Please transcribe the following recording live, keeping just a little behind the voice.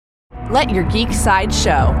Let your geek side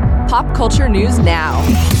show. Pop culture news now.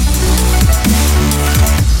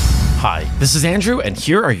 Hi, this is Andrew, and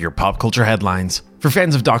here are your pop culture headlines. For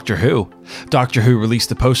fans of Doctor Who, Doctor Who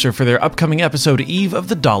released a poster for their upcoming episode Eve of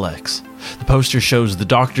the Daleks. The poster shows the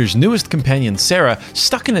Doctor's newest companion, Sarah,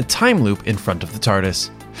 stuck in a time loop in front of the TARDIS.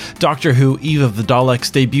 Doctor Who Eve of the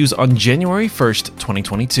Daleks debuts on January 1st,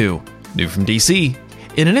 2022. New from DC.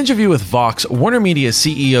 In an interview with Vox, Warner Media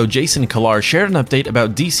CEO Jason Kilar shared an update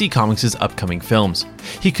about DC Comics' upcoming films.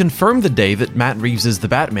 He confirmed the day that Matt Reeves' The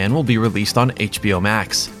Batman will be released on HBO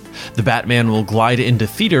Max. The Batman will glide into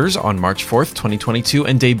theaters on March 4th, 2022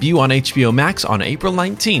 and debut on HBO Max on April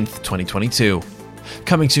 19th, 2022.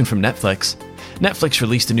 Coming soon from Netflix. Netflix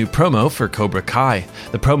released a new promo for Cobra Kai.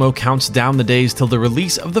 The promo counts down the days till the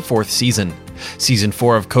release of the 4th season. Season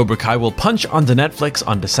 4 of Cobra Kai will punch onto Netflix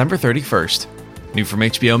on December 31st. New from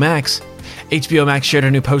HBO Max. HBO Max shared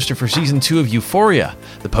a new poster for Season 2 of Euphoria.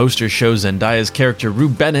 The poster shows Zendaya's character Rue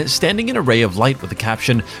Bennett standing in a ray of light with the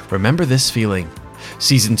caption, "Remember this feeling."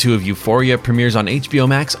 Season 2 of Euphoria premieres on HBO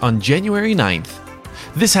Max on January 9th.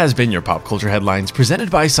 This has been your Pop Culture Headlines,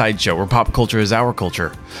 presented by Sideshow, where pop culture is our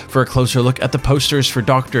culture. For a closer look at the posters for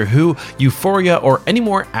Doctor Who, Euphoria, or any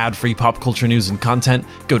more ad-free pop culture news and content,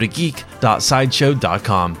 go to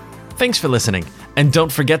geek.sideshow.com. Thanks for listening. And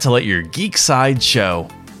don't forget to let your geek side show.